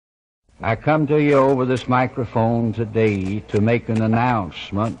I come to you over this microphone today to make an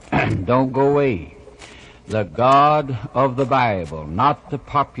announcement. Don't go away. The God of the Bible, not the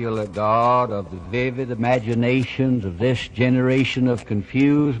popular God of the vivid imaginations of this generation of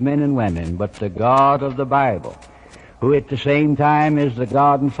confused men and women, but the God of the Bible, who at the same time is the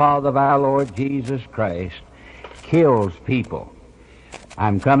God and Father of our Lord Jesus Christ, kills people.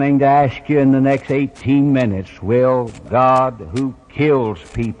 I'm coming to ask you in the next 18 minutes, will God, who kills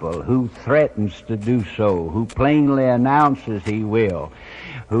people, who threatens to do so, who plainly announces he will,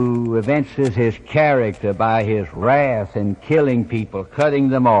 who evinces his character by his wrath in killing people, cutting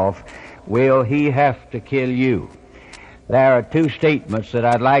them off, will he have to kill you? There are two statements that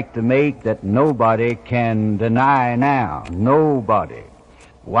I'd like to make that nobody can deny now. Nobody,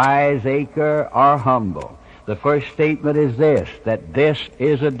 wiseacre or humble. The first statement is this, that this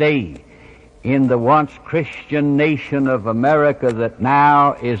is a day in the once Christian nation of America that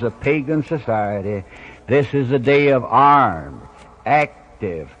now is a pagan society. This is a day of armed,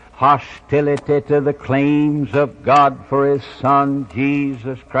 active hostility to the claims of God for His Son,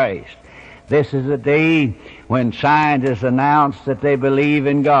 Jesus Christ. This is a day when scientists announce that they believe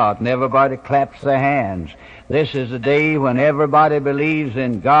in God and everybody claps their hands. This is a day when everybody believes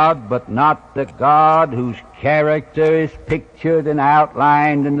in God, but not the God whose character is pictured and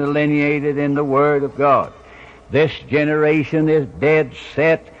outlined and delineated in the Word of God. This generation is dead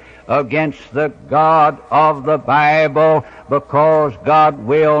set against the God of the Bible, because God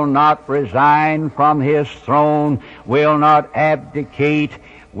will not resign from His throne, will not abdicate,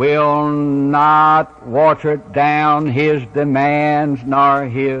 will not water down His demands nor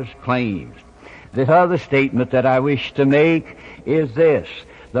His claims. This other statement that I wish to make is this: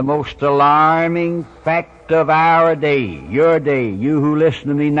 the most alarming fact of our day, your day, you who listen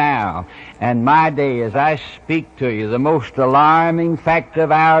to me now, and my day as I speak to you, the most alarming fact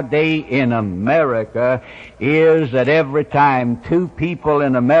of our day in America is that every time two people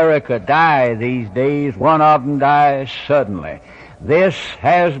in America die these days, one of them dies suddenly. This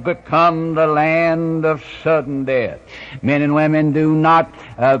has become the land of sudden death. Men and women do not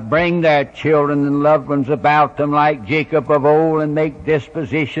bring their children and loved ones about them like Jacob of old and make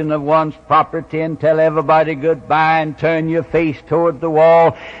disposition of one's property and tell everybody goodbye and turn your face toward the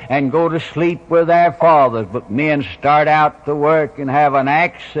wall and go to sleep with their fathers. But men start out to work and have an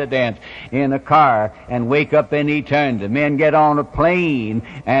accident in a car and wake up in eternity. Men get on a plane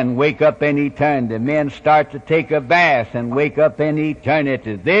and wake up in eternity. Men start to take a bath and wake up in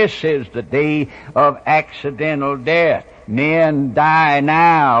eternity. This is the day of accidental death. Men die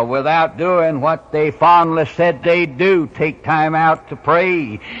now without doing what they fondly said they'd do, take time out to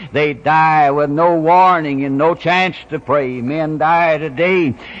pray. They die with no warning and no chance to pray. Men die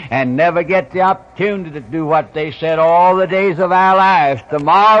today and never get the opportunity to do what they said all the days of our lives.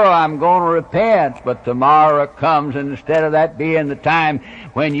 Tomorrow I'm going to repent, but tomorrow comes, and instead of that being the time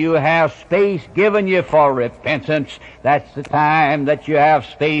when you have space given you for repentance, that's the time that you have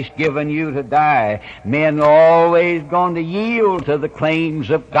space given you to die. Men are always going to yield to the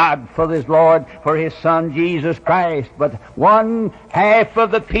claims of God for His Lord, for His Son, Jesus Christ. But one half of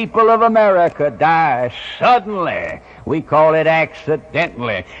the people of America die suddenly. We call it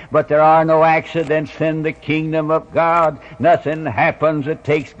accidentally. But there are no accidents in the kingdom of God. Nothing happens that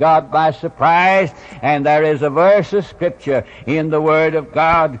takes God by surprise. And there is a verse of Scripture in the Word of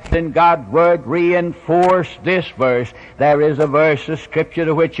God. Then God's Word reinforced this verse. There is a verse of Scripture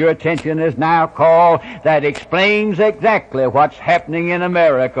to which your attention is now called that explains exactly what's happening in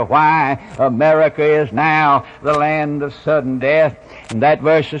America, why America is now the land of sudden death. And that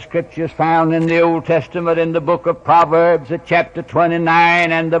verse of Scripture is found in the Old Testament in the book of Proverbs at chapter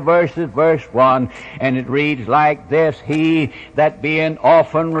 29, and the verse is verse 1. And it reads like this: He that being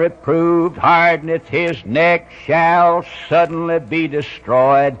often reproved hardeneth his neck shall suddenly be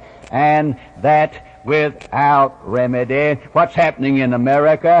destroyed, and that without remedy. What's happening in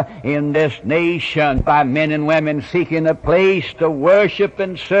America, in this nation, by men and women seeking a place to worship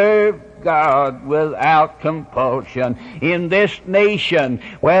and serve God without compulsion. In this nation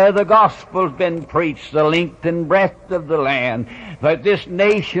where the gospel's been preached the length and breadth of the land, but this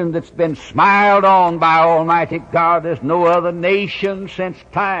nation that's been smiled on by Almighty God as no other nation since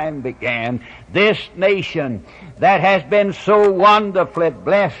time began. This nation that has been so wonderfully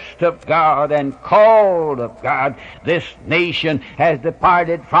blessed of God and called of God, this nation has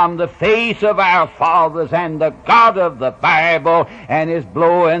departed from the faith of our fathers and the God of the Bible, and is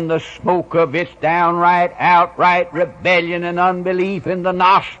blowing the smoke of its downright, outright rebellion and unbelief in the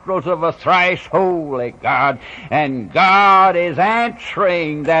nostrils of a thrice holy God. And God is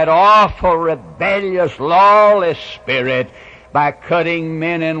answering that awful, rebellious, lawless spirit by cutting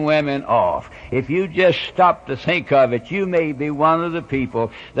men and women off. If you just stop to think of it, you may be one of the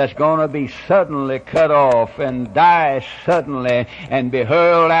people that's going to be suddenly cut off and die suddenly and be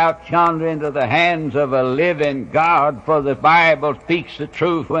hurled out yonder into the hands of a living God. For the Bible speaks the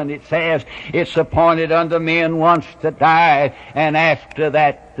truth when it says it's appointed unto men once to die, and after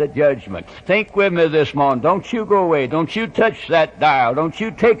that the judgment. Think with me this morning. Don't you go away. Don't you touch that dial. Don't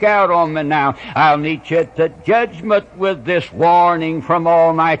you take out on me now. I'll meet you at the judgment with this warning from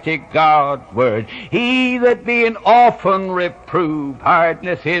Almighty God's word. He that being often reproved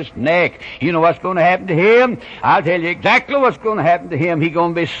hardeneth his neck. You know what's going to happen to him? I'll tell you exactly what's going to happen to him. He's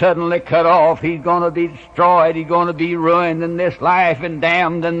going to be suddenly cut off. He's going to be destroyed. He's going to be ruined in this life and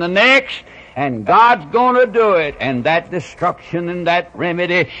damned in the next. And God's going to do it. And that destruction and that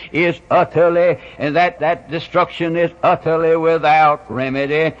remedy is utterly, and that destruction is utterly without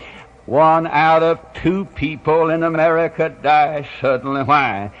remedy. 1 out of 2 people in America die suddenly.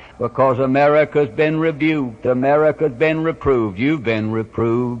 Why? Because America's been rebuked. America's been reproved. You've been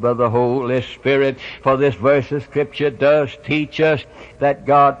reproved by the Holy Spirit. For this verse of Scripture does teach us that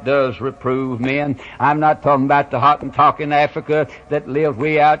God does reprove men. I'm not talking about the Hottentot in Africa that lives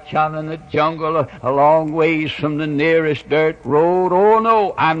way out yonder in the jungle a long ways from the nearest dirt road. Oh,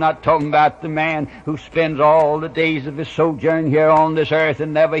 no. I'm not talking about the man who spends all the days of his sojourn here on this earth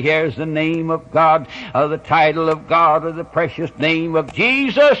and never hears the name of God, or the title of God, or the precious name of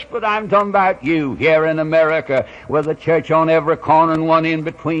Jesus. But I'm talking about you here in America, with a church on every corner and one in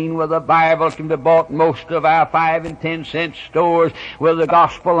between, where the Bible can be bought in most of our 5 and 10 cent stores, with the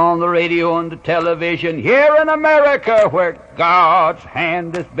gospel on the radio and the television. Here in America, where God's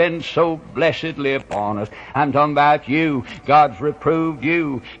hand has been so blessedly upon us. I'm talking about you. God's reproved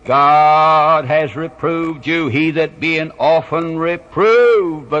you. God has reproved you. He that being often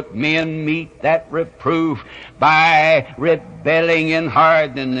reproved, but men meet that reproof by rebelling and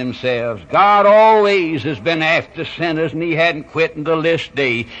hardening themselves. God always has been after sinners, and He hadn't quit until this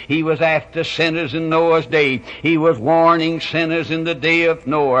day. He was after sinners in Noah's day. He was warning sinners in the day of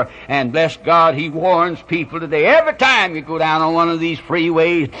Noah. And bless God, He warns people today. Every time you go down on one of these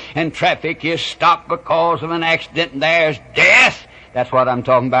freeways and traffic is stopped because of an accident and there's death. That's what I'm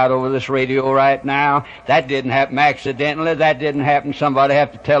talking about over this radio right now. That didn't happen accidentally. That didn't happen. Somebody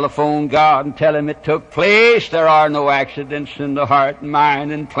have to telephone God and tell Him it took place. There are no accidents in the heart and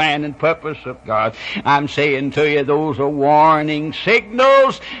mind and plan and purpose of God. I'm saying to you, those are warning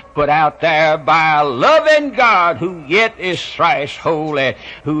signals put out there by a loving God who yet is thrice holy,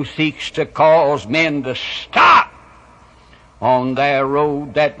 who seeks to cause men to stop on their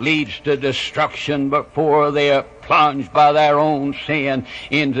road that leads to destruction before they are plunged by their own sin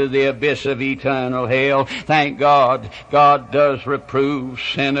into the abyss of eternal hell. Thank God, God does reprove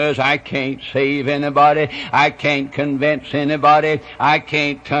sinners. I can't save anybody. I can't convince anybody. I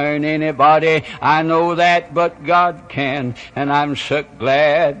can't turn anybody. I know that, but God can. And I'm so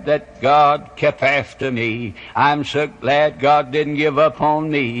glad that God kept after me. I'm so glad God didn't give up on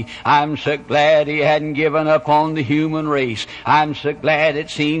me. I'm so glad He hadn't given up on the human race. I'm so glad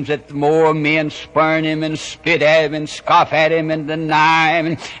it seems that the more men spurn Him and spit at Him and scoff at Him and deny Him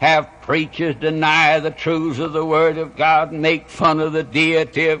and have preachers deny the truths of the Word of God and make fun of the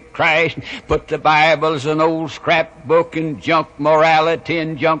deity of Christ, put the Bible as an old scrapbook and junk morality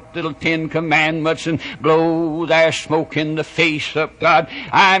and junk little 10 Commandments and blow their smoke in the face of God.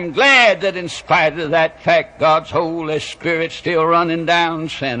 I'm glad that in spite of that fact, God's Holy Spirit still running down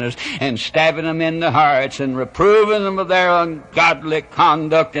sinners and stabbing them in the hearts and reproving them of their ungodly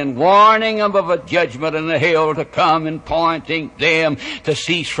conduct and warning them of a judgment and a hell to come and pointing them to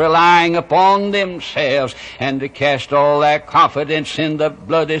cease relying upon themselves and to cast all their confidence in the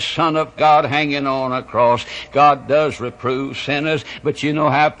bloody Son of God hanging on a cross. God does reprove sinners, but you know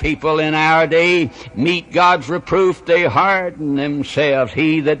how people in our day meet God's reproof? They harden themselves.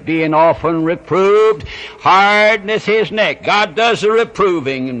 He that being often reproved hardeneth his neck. God does the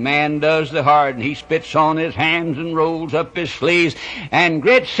reproving and man does the hardening. He spits on his hands and rolls up his sleeves and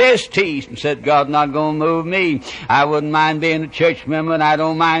grits his teeth and said, God's not going to move me. I wouldn't mind being a church member, and I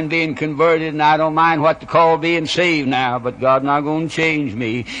don't mind being converted, and I don't mind what to call being saved now, but God's not going to change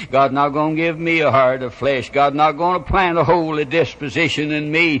me. God's not going to give me a heart of flesh. God's not going to plant a holy disposition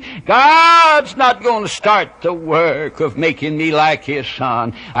in me. God's not going to start the work of making me like His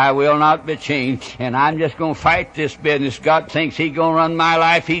Son. I will not be changed, and I'm just going to fight this business. God thinks He's going to run my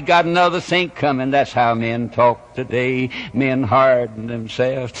life. He's got another thing coming. That's how men talk talk today. Men harden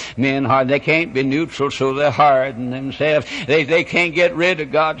themselves. They can't be neutral, so they harden themselves. They can't get rid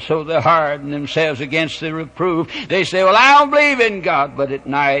of God, so they harden themselves against the reproof. They say, well, I don't believe in God. But at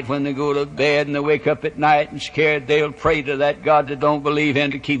night, when they go to bed and they wake up at night and scared, they'll pray to that God they don't believe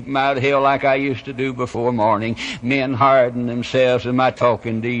in to keep them out of hell like I used to do before morning. Men harden themselves. Am I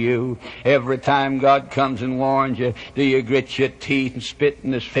talking to you? Every time God comes and warns you, do you grit your teeth and spit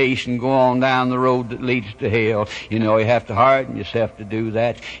in his face and go on down the road that leads to hell? You know, you have to harden yourself to do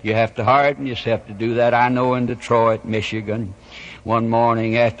that. You have to harden yourself to do that. I know in Detroit, Michigan, one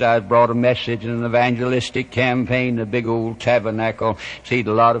morning after I brought a message in an evangelistic campaign, the big old tabernacle, see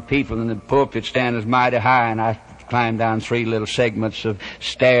a lot of people in the pulpit stand is mighty high, and I climbed down 3 little segments of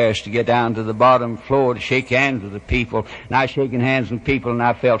stairs to get down to the bottom floor to shake hands with the people. And I was shaking hands with people, and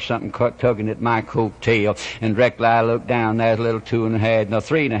I felt something tugging at my coat tail. And directly I looked down, there's a little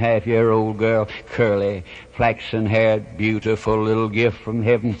 3.5-year-old girl, curly, flaxen-haired, beautiful little gift from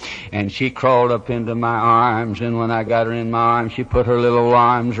heaven. And she crawled up into my arms, and when I got her in my arms, she put her little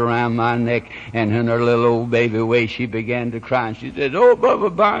arms around my neck, and in her little old baby way, she began to cry. And she said, oh,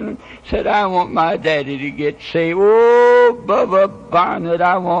 Bubba Barnard, said, I want my daddy to get saved. Oh, Bubba Barnard,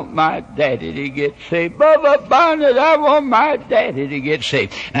 I want my daddy to get saved. Bubba Barnard, I want my daddy to get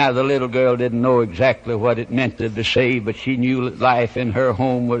saved. Now, the little girl didn't know exactly what it meant to be saved, but she knew that life in her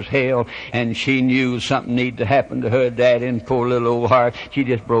home was hell, and she knew something needed to happen to her daddy, and poor little old heart, she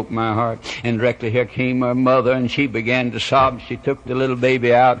just broke my heart. And directly here came her mother, and she began to sob. She took the little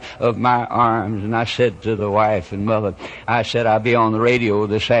baby out of my arms, and I said to the wife and mother, I said, I'll be on the radio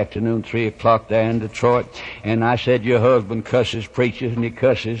this afternoon, 3 o'clock there in Detroit, and I said, your husband cusses preachers, and he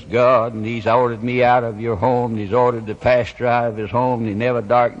cusses God, and he's ordered me out of your home, and he's ordered the pastor out of his home, and he never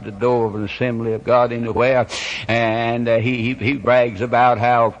darkened the door of an assembly of God anywhere, and he brags about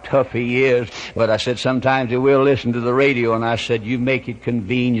how tough he is, but I said, sometimes he will listen to the radio, and I said, you make it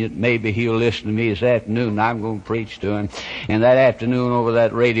convenient, maybe he'll listen to me this afternoon, and I'm going to preach to him. And that afternoon over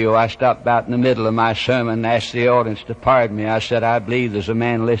that radio, I stopped about in the middle of my sermon and asked the audience to pardon me. I said, I believe there's a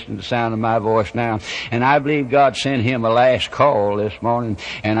man listening to the sound of my voice now, and I believe God sent him a last call this morning.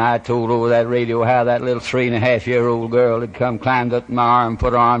 And I told over that radio how that little 3.5-year-old girl had come, climbed up my arm,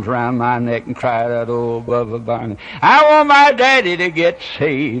 put her arms around my neck, and cried out, oh, Bubba Barnard, I want my daddy to get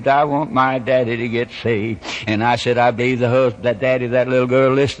saved. I want my daddy to get saved. And I said, I believe the husband, that daddy, that little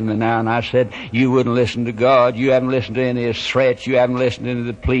girl listening to me now. And I said, you wouldn't listen to God. You haven't listened to any of his threats. You haven't listened to any of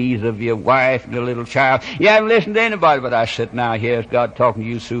the pleas of your wife and your little child. You haven't listened to anybody. But I said, now here's God talking to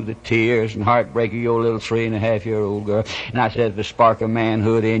you through the tears and heartbreak of your little 3.5-year-old girl. And I said, the spark of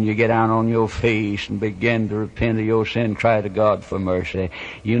manhood in you, get down on your face and begin to repent of your sin, cry to God for mercy.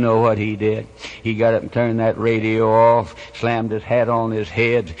 You know what he did? He got up and turned that radio off, slammed his hat on his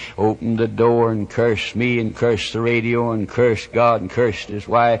head, opened the door and cursed me and cursed the radio and cursed God and cursed his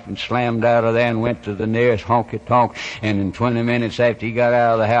wife, and slammed out of there and went to the nearest honky-tonk. And in 20 minutes after he got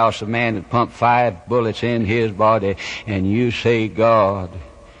out of the house, a man had pumped 5 bullets in his body. And you say, God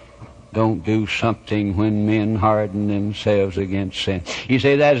don't do something when men harden themselves against sin. You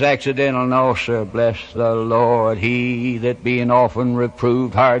say that's accidental. No, sir. Bless the Lord. He that being often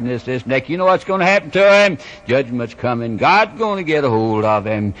reproved hardeneth his neck. You know what's going to happen to him? Judgment's coming. God's going to get a hold of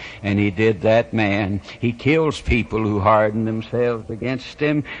him. And he did that, man. He kills people who harden themselves against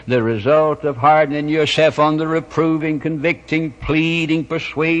him. The result of hardening yourself under reproving, convicting, pleading,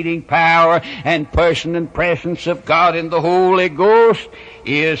 persuading power and person and presence of God in the Holy Ghost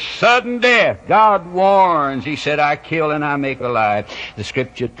is sudden death. God warns. He said, I kill and I make alive. The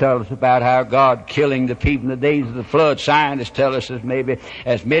scripture tells us about how God killing the people in the days of the flood. Scientists tell us there's maybe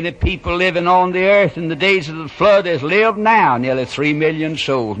as many people living on the earth in the days of the flood as live now, nearly 3 million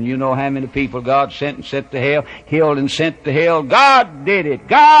souls. And you know how many people God sent and sent to hell, killed and sent to hell? God did it.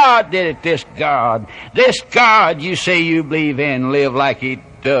 God did it. This God you say you believe in, live like he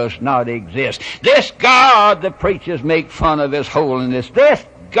does not exist. This God the preachers make fun of his holiness. This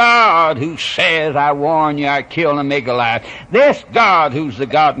God who says, I warn you, I kill and make alive. This God who's the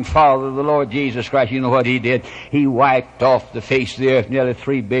God and Father of the Lord Jesus Christ, you know what he did? He wiped off the face of the earth nearly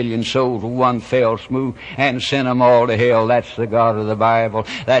 3 billion souls with one fell swoop and sent them all to hell. That's the God of the Bible.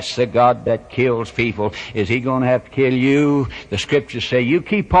 That's the God that kills people. Is he going to have to kill you? The scriptures say, you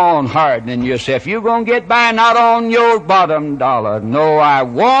keep on hardening yourself. You're going to get by not on your bottom dollar. No, I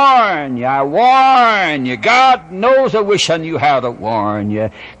warn you. I warn you. God knows I wish I knew how to warn you.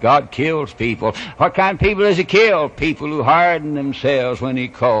 God kills people. What kind of people does he kill? People who harden themselves when he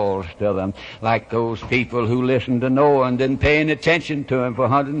calls to them, like those people who listened to Noah and didn't pay any attention to him for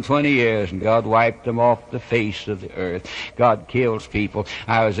 120 years, and God wiped them off the face of the earth. God kills people.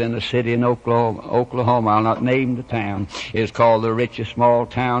 I was in a city in Oklahoma. I'll not name the town. It's called the richest small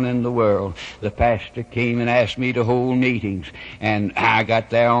town in the world. The pastor came and asked me to hold meetings, and I got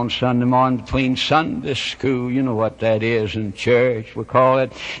there on Sunday morning between Sunday school, you know what that is, and church, we call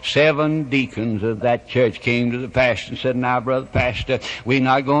it. 7 deacons of that church came to the pastor and said, now, brother pastor, we're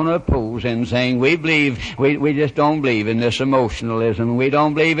not going to oppose anything. We just don't believe in this emotionalism. We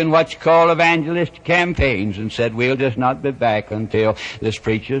don't believe in what you call evangelistic campaigns, and said, we'll just not be back until this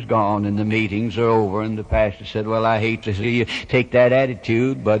preacher's gone and the meetings are over. And the pastor said, well, I hate to see you take that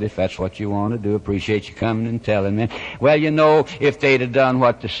attitude, but if that's what you want to do, appreciate you coming and telling me. Well, you know, if they'd have done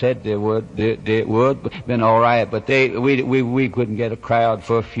what they said they would, it would been all right, but we couldn't get a crowd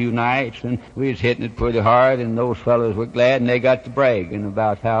for a few nights, and we was hitting it pretty hard, and those fellows were glad, and they got to bragging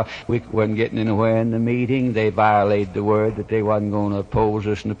about how we wasn't getting anywhere in the meeting. They violated the word that they wasn't going to oppose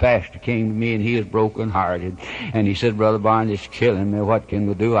us, and the pastor came to me, and he was broken-hearted, and he said, Brother Barnard, it's killing me. What can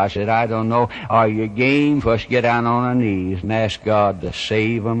we do? I said, I don't know. Are you game for us to get down on our knees and ask God to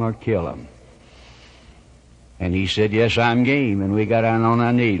save them or kill them? And he said, yes, I'm game. And we got down on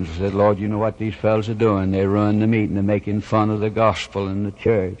our knees and said, Lord, you know what these fellows are doing. They ruin the meeting. They're making fun of the gospel and the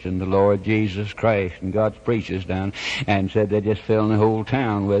church and the Lord Jesus Christ and God's preachers down. And said they're just filling the whole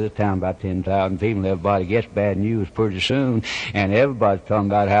town with it. Town about 10,000 people. And everybody gets bad news pretty soon. And everybody's talking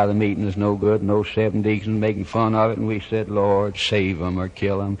about how the meeting is no good and those 7 deacons making fun of it. And we said, Lord, save them or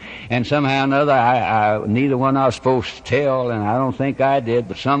kill them. And somehow or another, neither one I was supposed to tell, and I don't think I did,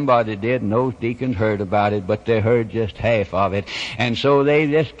 but somebody did, and those deacons heard about it, but they heard just half of it. And so they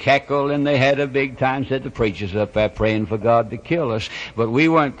just cackled, and they had a big time. Said the preachers up there praying for God to kill us. But we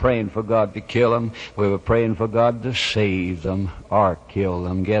weren't praying for God to kill them. We were praying for God to save them or kill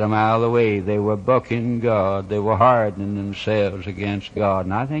them, get them out of the way. They were bucking God. They were hardening themselves against God.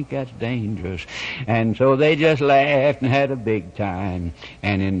 And I think that's dangerous. And so they just laughed and had a big time.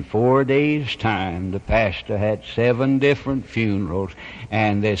 And in 4 days' time, the pastor had 7 different funerals.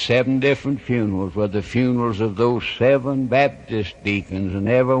 And the 7 different funerals were the funerals of those 7 Baptist deacons, and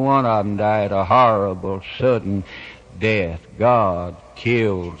every one of them died a horrible, sudden death. God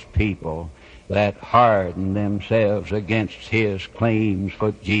kills people that harden themselves against his claims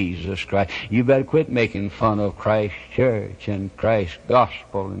for Jesus Christ. You better quit making fun of Christ's church and Christ's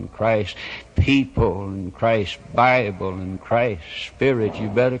gospel and Christ's people and Christ's Bible and Christ's Spirit. You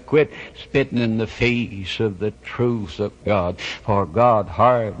better quit spitting in the face of the truth of God, for God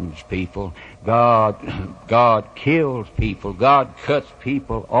hardens people. God kills people. God cuts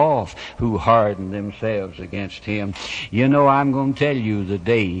people off who harden themselves against him. You know, I'm going to tell you the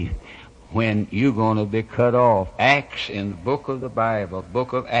day when you're going to be cut off. Acts, in the book of the Bible,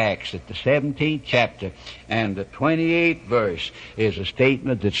 book of Acts, at the 17th chapter and the 28th verse, is a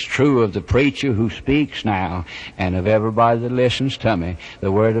statement that's true of the preacher who speaks now and of everybody that listens to me.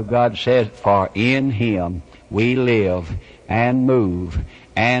 The Word of God says, for in him we live and move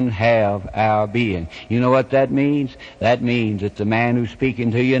and have our being. You know what that means? That means that the man who's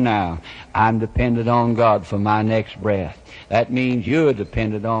speaking to you now, I'm dependent on God for my next breath. That means you're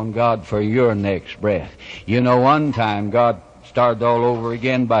dependent on God for your next breath. You know, one time God started all over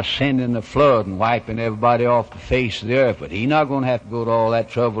again by sending a flood and wiping everybody off the face of the earth. But he's not going to have to go to all that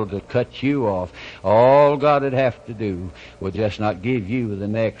trouble to cut you off. All God would have to do would just not give you the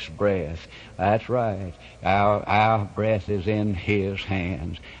next breath. That's right. Our breath is in his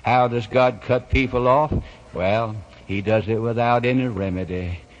hands. How does God cut people off? Well, he does it without any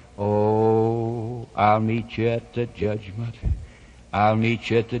remedy. Oh, I'll meet you at the judgment. I'll meet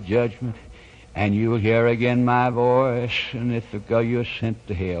you at the judgment. And you'll hear again my voice, and if you're sent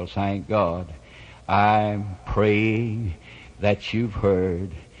to hell, thank God. I'm praying that you've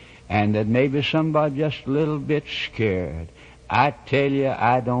heard, and that maybe somebody just a little bit scared. I tell you,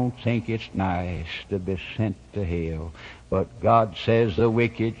 I don't think it's nice to be sent to hell, but God says the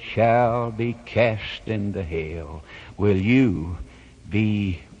wicked shall be cast into hell. Will you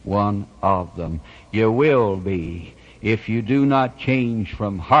be one of them? You will be, if you do not change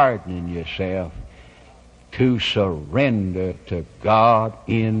from hardening yourself to surrender to God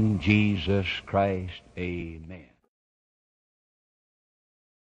in Jesus Christ. Amen.